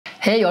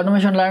Hey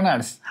automation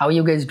learners, how are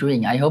you guys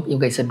doing? I hope you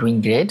guys are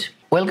doing great.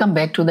 Welcome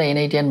back to the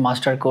n8n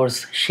master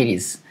course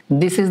series.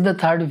 This is the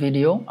third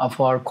video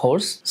of our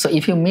course. So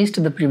if you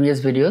missed the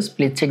previous videos,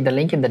 please check the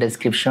link in the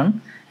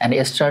description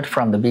and start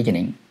from the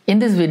beginning. In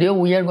this video,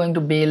 we are going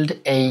to build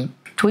a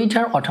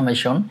Twitter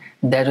automation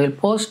that will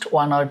post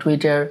on our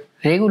Twitter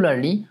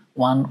regularly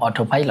on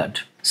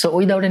autopilot. So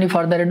without any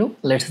further ado,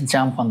 let's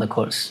jump on the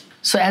course.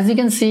 So as you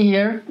can see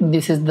here,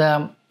 this is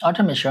the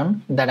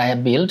automation that I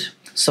have built.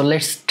 So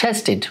let's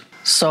test it.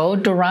 So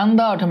to run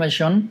the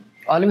automation,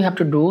 all we have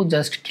to do,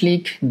 just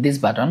click this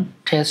button,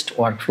 test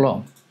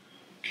workflow.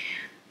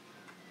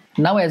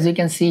 Now as you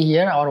can see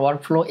here, our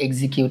workflow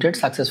executed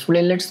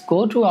successfully. Let's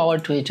go to our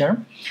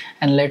Twitter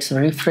and let's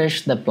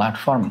refresh the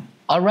platform.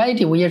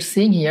 Alright, we are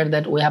seeing here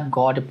that we have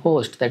got a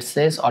post that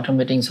says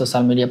automating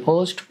social media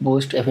post,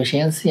 boost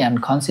efficiency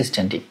and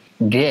consistency.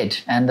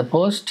 Great. And the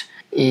post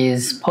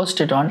is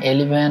posted on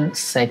 11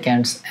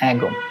 seconds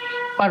ago.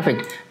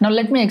 Perfect. Now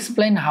let me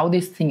explain how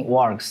this thing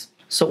works.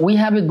 So we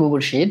have a Google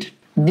Sheet.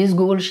 This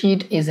Google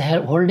Sheet is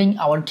holding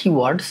our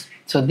keywords.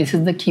 So this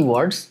is the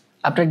keywords.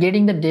 After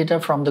getting the data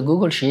from the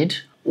Google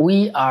Sheet,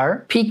 we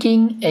are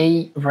picking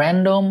a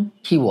random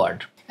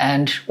keyword.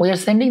 And we are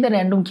sending the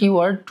random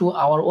keyword to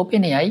our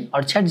OpenAI or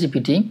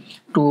ChatGPT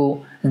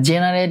to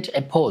generate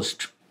a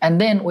post.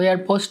 And then we are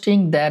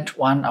posting that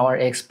on our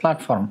X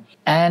platform.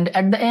 And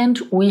at the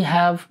end, we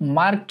have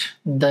marked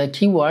the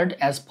keyword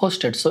as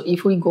posted. So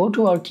if we go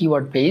to our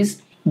keyword page,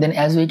 then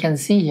as we can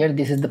see here,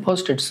 this is the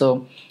posted.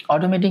 So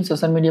automating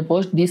social media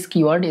post, this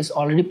keyword is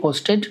already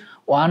posted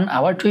on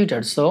our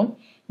Twitter. So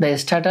the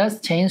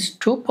status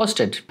changed to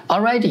posted.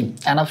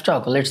 Alrighty, enough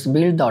talk. Let's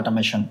build the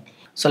automation.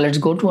 So let's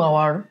go to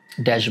our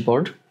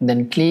dashboard,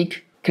 then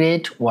click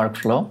create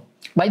workflow.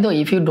 By the way,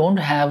 if you don't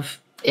have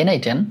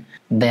n8n,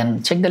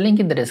 then check the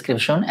link in the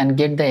description and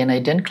get the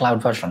n8n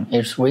cloud version.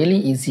 It's really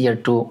easier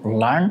to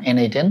learn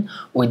n8n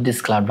with this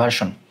cloud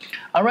version.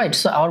 Alright,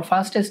 so our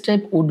first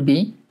step would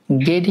be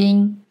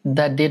getting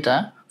the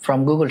data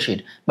from Google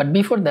Sheet. But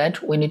before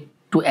that, we need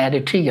to add a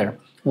trigger.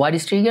 What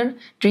is trigger?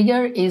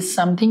 Trigger is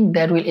something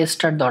that will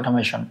start the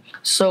automation.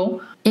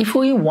 So if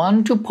we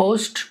want to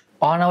post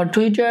on our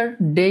Twitter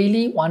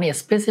daily on a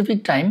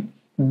specific time,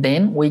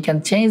 then we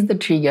can change the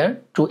trigger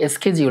to a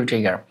schedule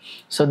trigger.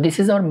 So this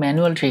is our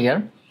manual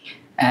trigger,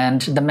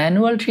 and the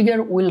manual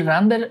trigger will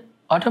run the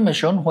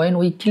automation when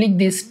we click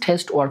this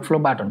test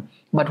workflow button.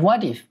 But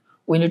what if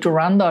we need to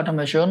run the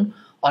automation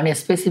on a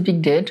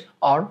specific date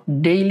or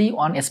daily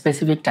on a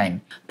specific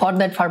time? For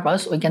that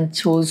purpose, we can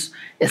choose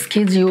a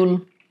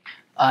schedule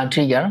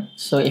trigger.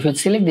 So if you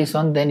select this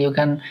one, then you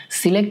can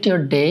select your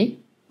day,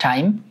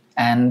 time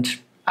and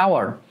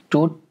hour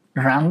to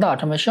run the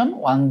automation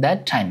on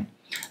that time.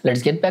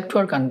 Let's get back to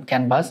our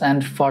canvas,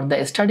 and for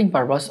the starting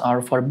purpose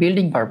or for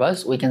building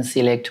purpose, we can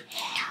select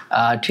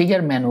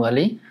trigger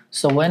manually.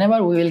 So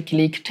whenever we will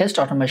click test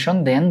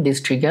automation, then this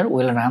trigger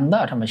will run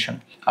the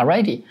automation.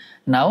 Alrighty,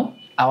 now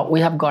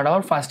we have got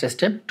our first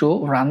step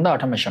to run the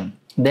automation.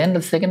 Then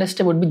the second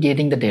step would be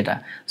getting the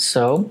data.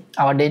 So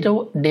our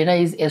data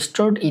is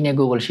stored in a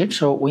Google Sheet.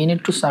 So we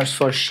need to search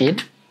for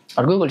sheet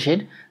or Google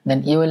Sheet.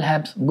 Then you will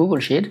have Google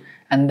Sheet,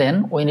 and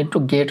then we need to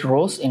get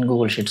rows in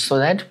Google Sheet so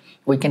that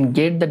we can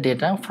get the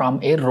data from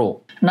a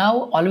row.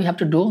 Now all we have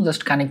to do,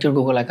 just connect your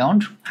Google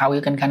account. How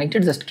you can connect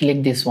it? Just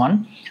click this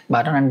one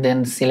button and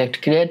then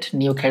select create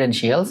new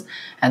credentials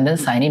and then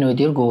sign in with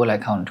your Google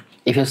account.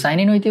 If you sign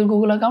in with your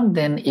Google account,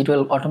 then it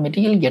will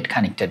automatically get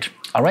connected.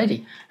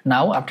 Alrighty.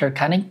 Now after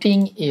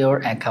connecting your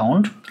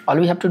account, all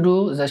we have to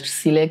do is just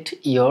select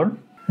your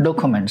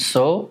document.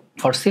 So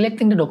for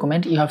selecting the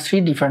document, you have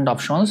three different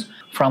options: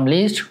 from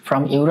list,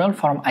 from URL,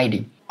 from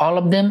ID. All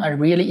of them are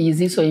really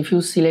easy. So if you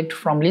select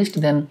from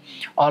list, then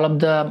all of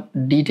the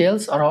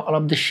details or all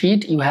of the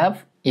sheet you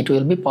have, it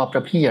will be popped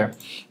up here.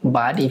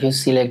 But if you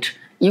select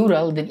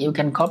URL, then you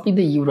can copy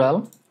the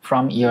URL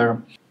from your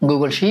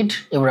Google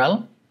Sheet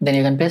URL, then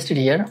you can paste it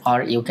here,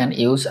 or you can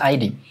use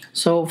ID.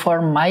 So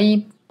for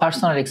my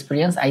personal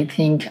experience, I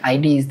think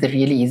ID is the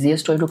really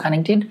easiest way to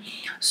connect it.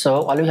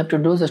 So all you have to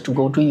do is just to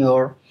go to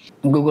your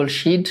Google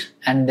Sheet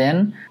and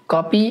then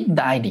copy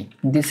the ID.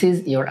 This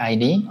is your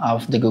ID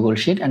of the Google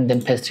Sheet, and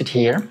then paste it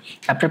here.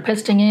 After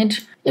pasting it,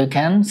 you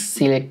can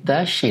select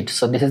the sheet.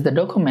 So this is the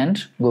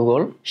document,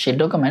 Google Sheet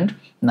document.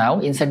 Now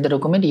inside the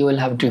document, you will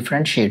have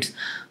different sheets.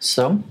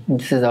 So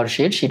this is our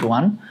sheet, sheet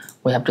 1.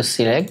 We have to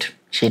select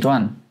sheet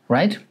 1,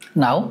 right?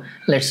 Now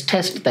let's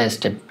test the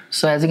step.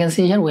 So as you can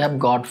see here, we have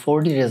got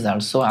 40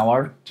 results. So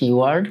our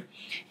keyword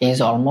is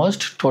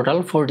almost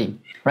total 40.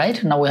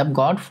 Right, now we have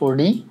got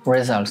 40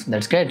 results.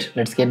 That's great.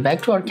 Let's get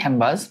back to our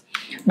canvas.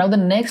 Now the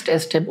next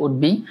step would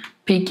be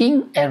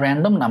picking a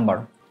random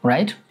number,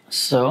 right?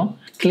 So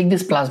click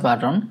this plus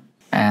button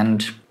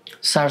and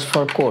search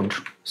for code.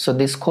 So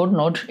this code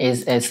node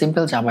is a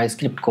simple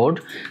JavaScript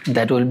code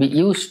that will be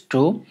used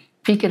to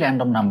pick a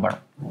random number.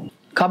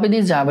 Copy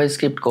this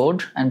JavaScript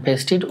code and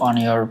paste it on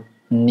your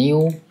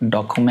new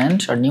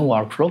document or new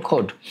workflow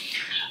code,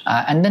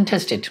 and then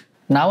test it.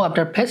 Now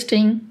after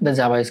pasting the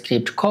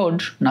JavaScript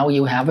code, now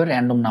you have a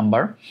random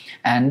number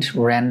and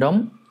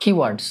random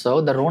keyword.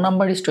 So the row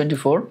number is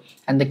 24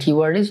 and the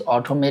keyword is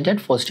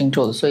automated posting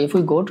tool. So if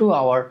we go to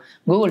our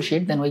Google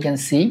Sheet, then we can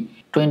see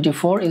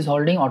 24 is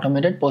holding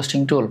automated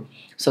posting tool.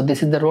 So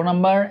this is the row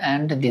number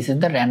and this is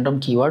the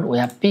random keyword we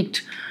have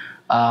picked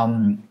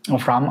from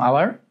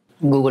our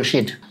Google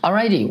Sheet.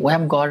 Alrighty, we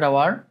have got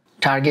our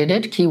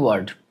targeted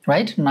keyword.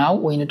 Right now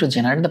we need to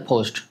generate the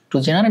post. To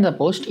generate the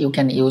post, you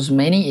can use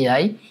many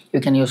AI. You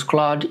can use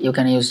Claude, you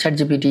can use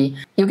ChatGPT,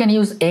 you can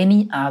use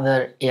any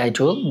other AI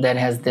tool that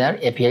has their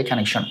API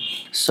connection.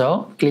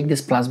 So click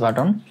this plus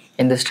button.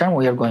 In this term,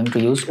 we are going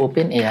to use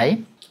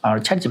OpenAI or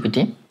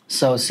ChatGPT.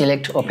 So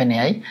select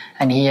OpenAI,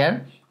 and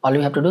here all you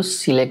have to do is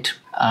select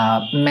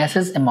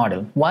message a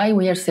model. Why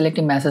we are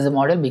selecting message a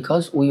model?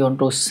 Because we want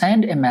to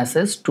send a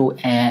message to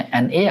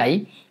an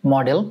AI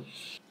model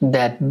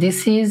that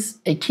this is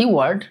a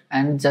keyword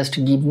and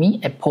just give me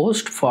a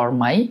post for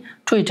my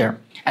Twitter,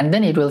 and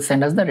then it will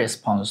send us the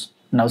response.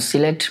 Now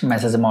select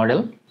message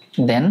model,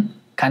 then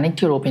connect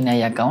your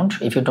OpenAI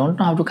account. If you don't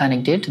know how to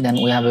connect it, then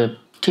we have a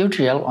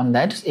tutorial on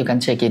that. You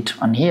can check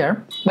it on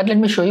here, but let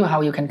me show you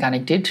how you can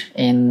connect it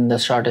in the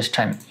shortest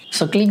time.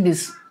 So click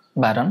this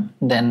button,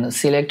 then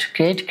select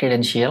create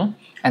credential,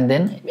 and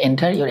then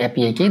enter your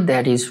API key.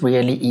 That is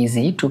really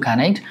easy to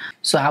connect.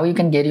 So how you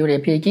can get your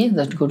API key?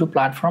 Just go to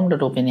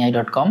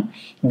platform.openai.com,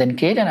 then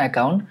create an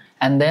account,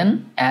 and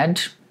then add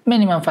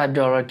minimum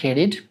 $5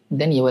 credit.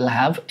 Then you will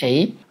have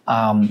a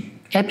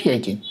API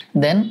key.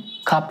 Then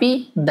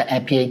copy the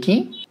API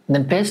key,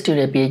 then paste your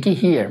API key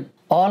here.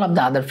 All of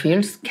the other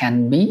fields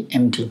can be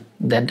empty.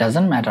 That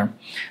doesn't matter.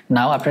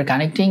 Now after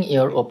connecting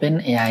your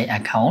OpenAI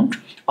account,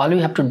 all you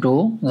have to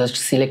do just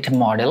select a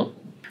model.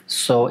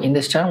 So in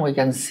this term, we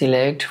can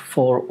select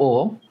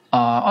 4o,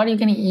 or you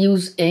can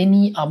use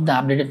any of the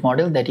updated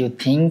model that you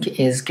think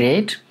is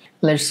great.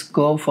 Let's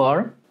go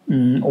for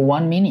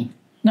 1 mini.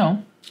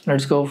 No,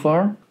 let's go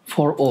for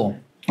 4o,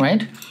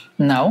 right?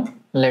 Now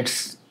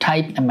let's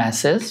type a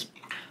message.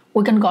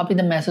 We can copy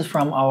the message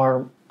from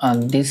our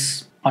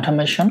this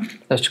automation.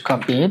 Just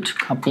copy it,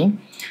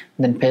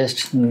 then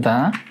paste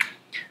the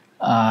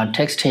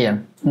text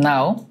here.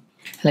 Now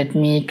let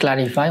me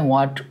clarify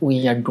what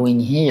we are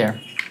doing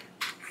here.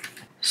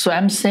 So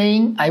I'm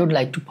saying I would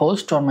like to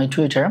post on my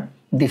Twitter.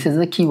 This is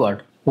the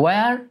keyword.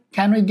 Where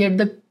can we get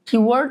the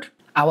keyword?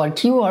 Our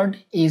keyword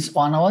is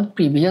on our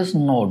previous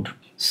node.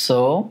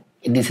 So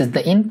this is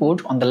the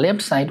input. On the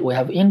left side we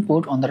have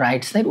input, on the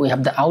right side we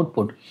have the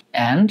output,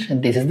 and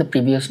this is the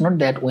previous node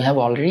that we have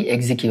already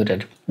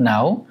executed.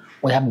 Now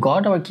we have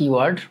got our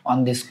keyword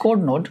on this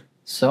code node.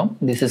 So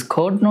this is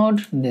code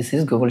node, this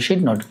is Google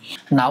Sheet node.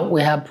 Now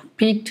we have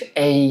picked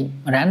a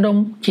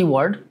random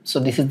keyword. So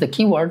this is the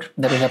keyword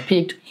that we have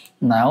picked.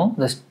 Now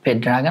just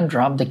drag and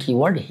drop the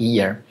keyword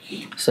here.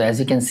 So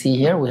as you can see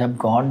here, we have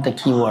got the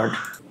keyword.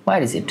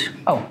 Where is it?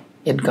 Oh,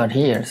 it got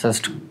here.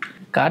 Just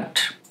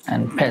cut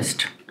and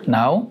paste.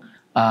 Now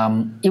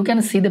you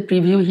can see the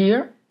preview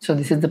here. So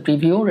this is the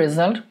preview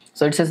result.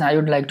 So it says I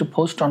would like to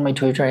post on my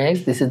Twitter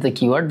X. This is the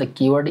keyword. The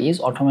keyword is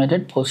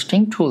automated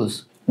posting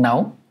tools.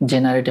 Now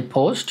generate a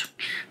post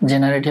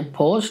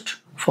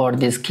for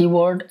this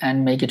keyword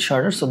and make it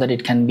shorter so that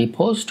it can be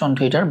posted on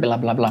Twitter, blah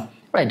blah blah.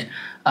 Right.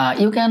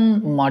 You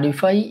can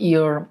modify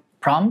your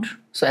prompt.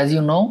 So as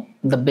you know,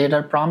 the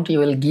better prompt you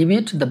will give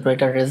it, the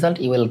better result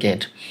you will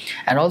get.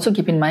 And also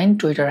keep in mind,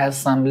 Twitter has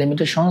some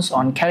limitations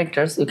on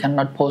characters. You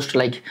cannot post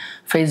like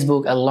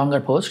Facebook a longer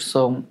post,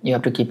 so you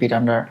have to keep it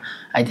under,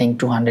 I think,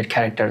 200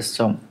 characters.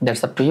 So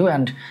that's up to you,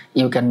 and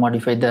you can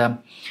modify the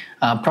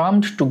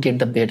prompt to get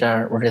the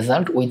better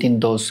result within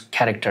those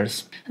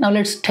characters. Now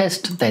let's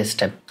test this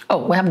step.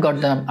 Oh, we have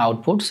got the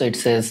output. So it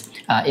says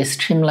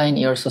streamline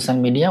your social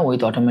media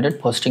with automated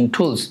posting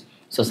tools.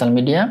 Social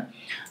media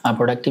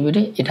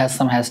productivity. It has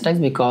some hashtags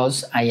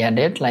because I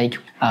added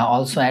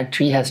also add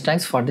 3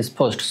 hashtags for this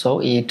post.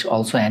 So it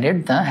also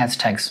added the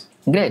hashtags.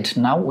 Great.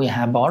 Now we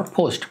have our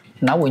post.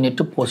 Now we need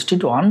to post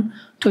it on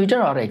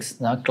Twitter or X.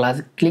 Now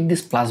click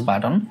this plus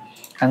button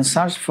and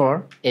search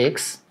for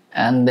X,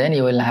 and then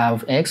you will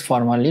have X,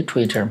 formerly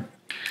Twitter.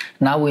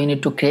 Now we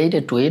need to create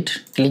a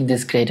tweet. Click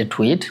this create a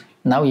tweet.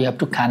 Now you have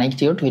to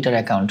connect your Twitter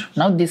account.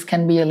 Now this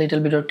can be a little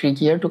bit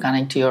trickier to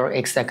connect your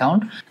X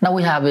account. Now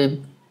we have a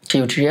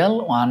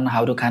tutorial on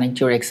how to connect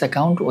your X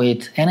account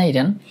with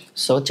n8n.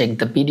 So check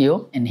the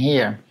video in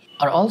here,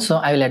 or also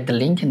I will add the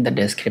link in the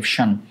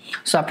description.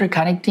 So after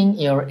connecting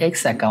your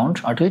X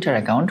account or Twitter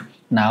account,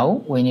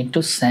 now we need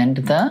to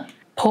send the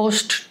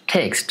post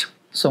text.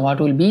 So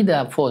what will be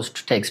the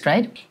post text,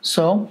 right?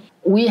 So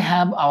we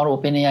have our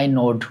OpenAI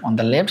node on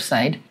the left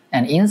side,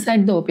 and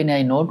inside the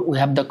OpenAI node we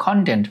have the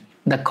content.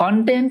 The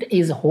content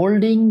is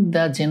holding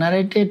the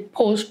generated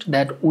post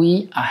that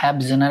we have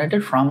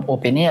generated from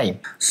OpenAI.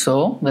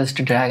 So just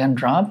drag and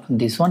drop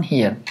this one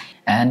here,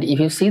 and if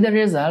you see the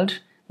result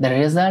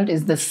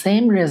is the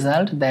same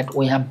result that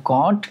we have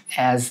got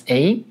as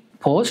a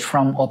post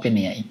from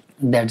OpenAI.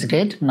 That's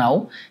great.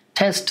 Now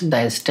test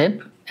the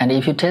step, and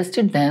if you test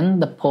it, then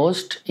the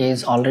post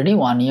is already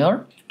on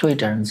your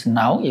Twitter. So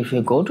now if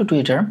you go to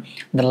Twitter,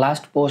 the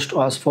last post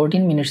was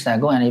 14 minutes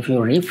ago, and if you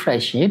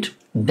refresh it,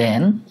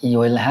 then you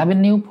will have a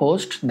new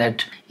post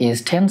that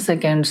is 10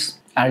 seconds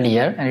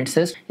earlier, and it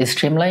says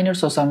streamline your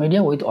social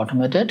media with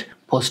automated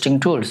posting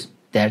tools.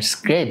 That's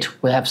great.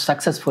 We have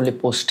successfully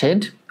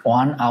posted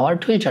on our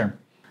Twitter.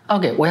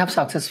 Okay, we have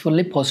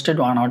successfully posted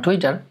on our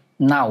Twitter.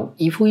 Now,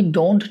 if we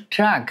don't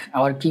track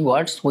our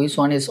keywords, which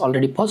one is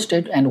already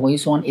posted and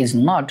which one is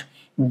not,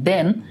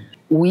 then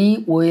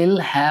we will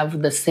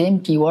have the same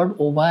keyword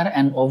over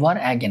and over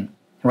again,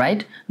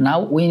 right? Now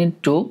we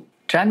need to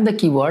track the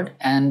keyword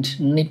and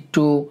need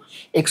to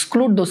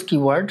exclude those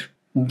keywords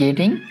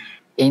getting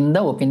in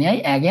the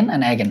OpenAI again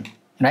and again,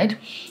 right?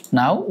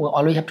 Now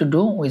all we have to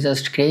do is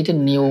just create a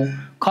new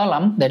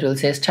column that will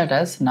say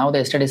status. Now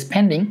the status is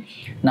pending.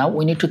 Now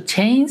we need to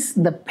change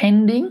the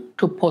pending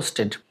to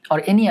posted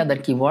or any other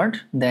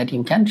keyword that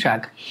you can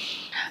track.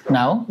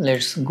 Now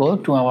let's go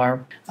to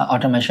our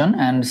automation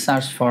and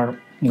search for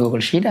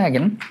Google Sheet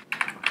again.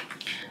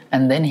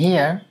 And then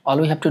here all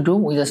we have to do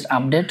is just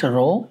update a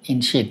row in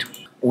Sheet.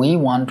 We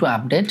want to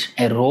update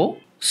a row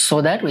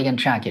so that we can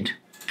track it.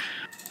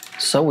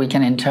 So we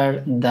can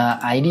enter the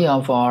ID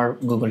of our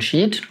Google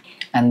Sheet,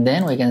 and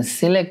then we can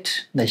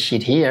select the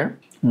sheet here.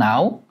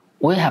 Now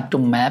we have to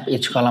map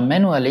each column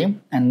manually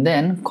and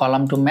then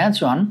column to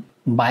match one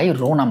by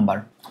row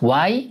number.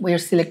 Why we are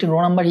selecting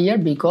row number here?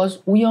 Because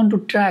we want to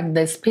track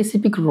the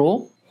specific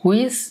row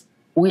which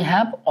we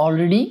have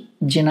already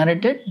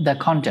generated the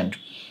content.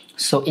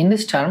 So in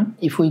this term,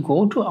 if we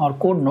go to our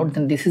code node,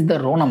 then this is the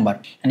row number,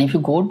 and if you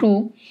go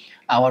to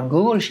our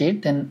Google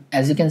Sheet, then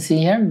as you can see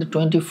here, the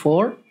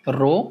 24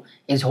 row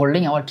is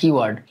holding our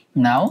keyword.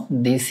 Now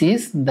this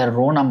is the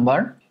row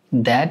number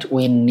that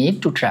we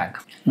need to track.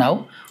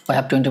 Now we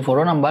have 24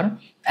 row number,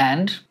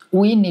 and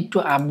we need to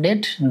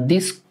update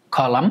this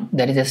column,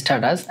 that is a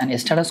status, and a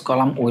status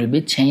column will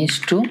be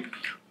changed to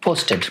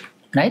posted,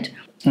 right?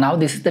 Now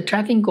this is the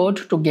tracking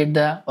code to get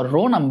the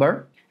row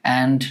number,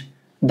 and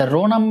the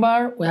row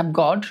number we have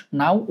got.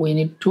 Now we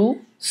need to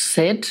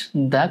set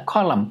the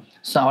column.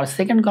 So our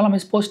second column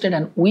is posted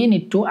and we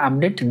need to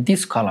update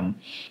this column,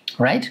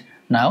 right?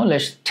 Now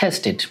let's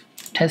test it.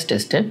 Test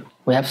step.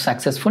 We have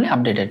successfully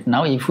updated.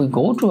 Now if we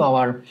go to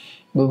our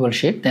Google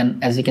Sheet, then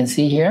as you can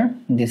see here,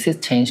 this is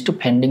changed to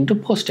pending to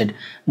posted.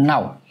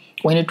 Now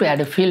we need to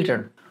add a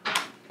filter.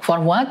 For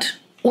what?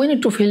 We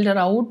need to filter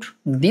out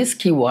this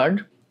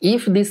keyword.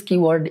 If this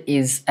keyword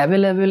is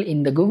available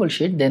in the Google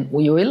Sheet, then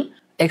we will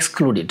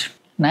exclude it,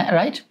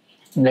 right?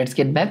 Let's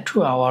get back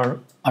to our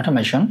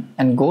automation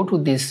and go to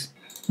this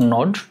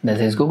node,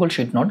 that is Google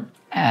Sheet node,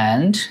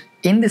 and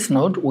in this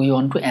node we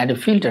want to add a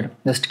filter.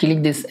 Just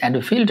click this add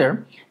a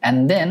filter,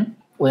 and then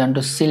we want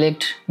to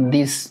select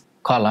this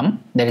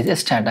column, that is a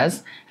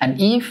status,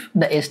 and if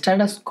the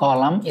status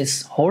column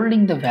is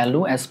holding the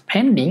value as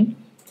pending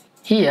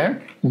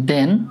here,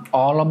 then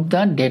all of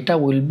the data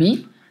will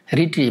be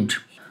retrieved.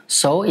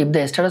 So if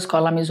the status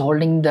column is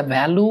holding the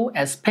value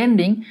as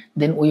pending,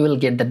 then we will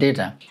get the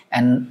data,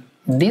 and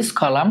this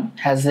column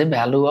has a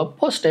value of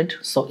posted,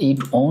 so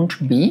it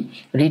won't be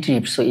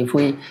retrieved. So if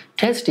we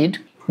test it,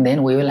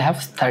 then we will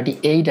have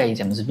 38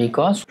 items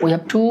because we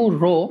have two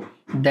rows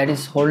that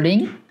is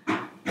holding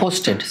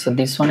posted. So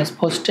this one is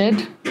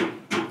posted,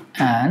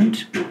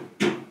 and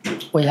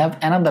we have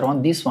another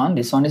one, this one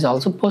is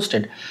also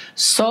posted.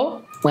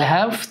 So we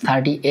have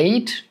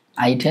 38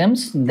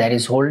 items that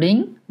is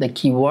holding the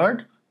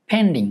keyword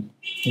pending.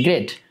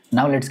 Great.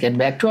 Now let's get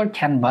back to our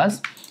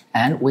canvas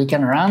and we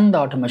can run the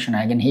automation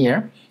again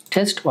here.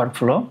 Test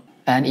workflow,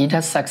 and it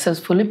has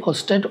successfully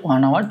posted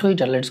on our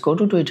Twitter. Let's go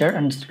to Twitter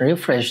and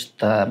refresh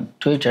the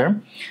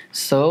Twitter.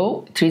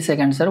 So 3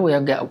 seconds later,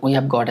 we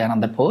have got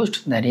another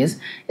post that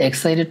is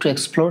excited to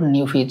explore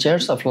new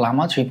features of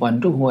Llama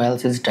 3.2. Who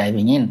else is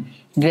diving in?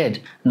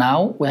 Great.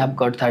 Now we have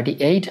got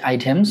 38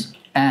 items,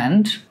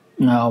 and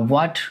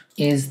what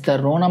is the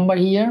row number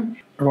here?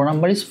 Row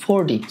number is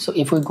 40. So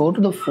if we go to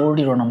the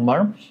 40 row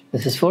number,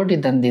 this is 40,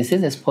 then this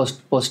is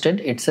posted,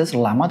 it says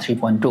Llama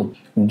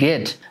 3.2.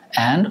 Great.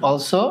 And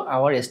also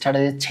our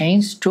status is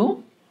changed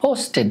to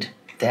posted.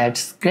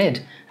 That's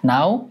great.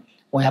 Now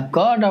we have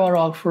got our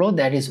workflow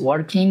that is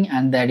working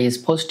and that is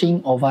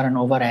posting over and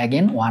over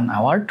again on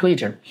our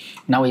Twitter.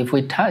 Now if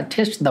we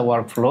test the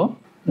workflow,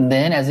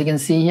 then as you can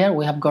see here,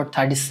 we have got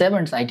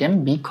 37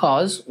 item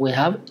because we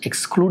have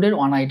excluded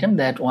one item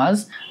that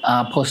was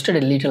posted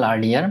a little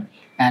earlier.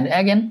 And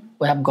again,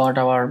 we have got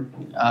our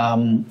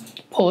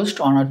post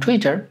on our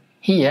Twitter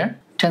here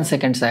 10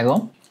 seconds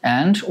ago,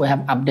 and we have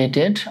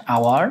updated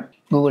our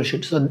Google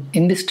Sheet. So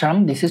in this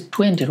term, this is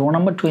 20, row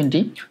number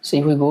 20. So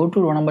if we go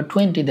to row number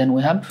 20, then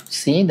we have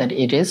seen that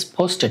it is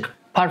posted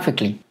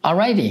perfectly.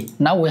 Alrighty,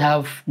 now we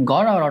have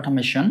got our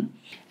automation.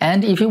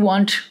 And if you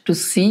want to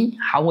see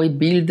how I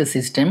build the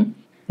system,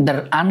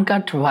 the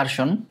uncut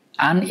version,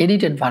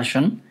 unedited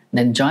version,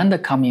 then join the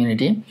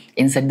community.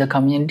 Inside the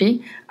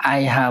community, I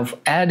have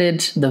added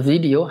the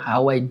video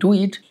how I do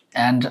it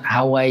and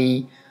how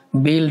I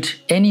build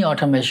any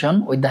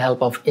automation with the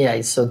help of AI.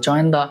 So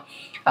join the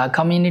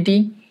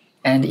community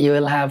and you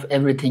will have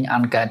everything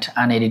uncut,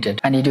 unedited,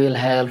 and it will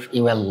help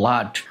you a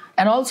lot.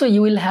 And also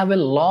you will have a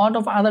lot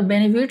of other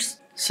benefits,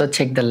 so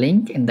check the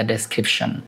link in the description.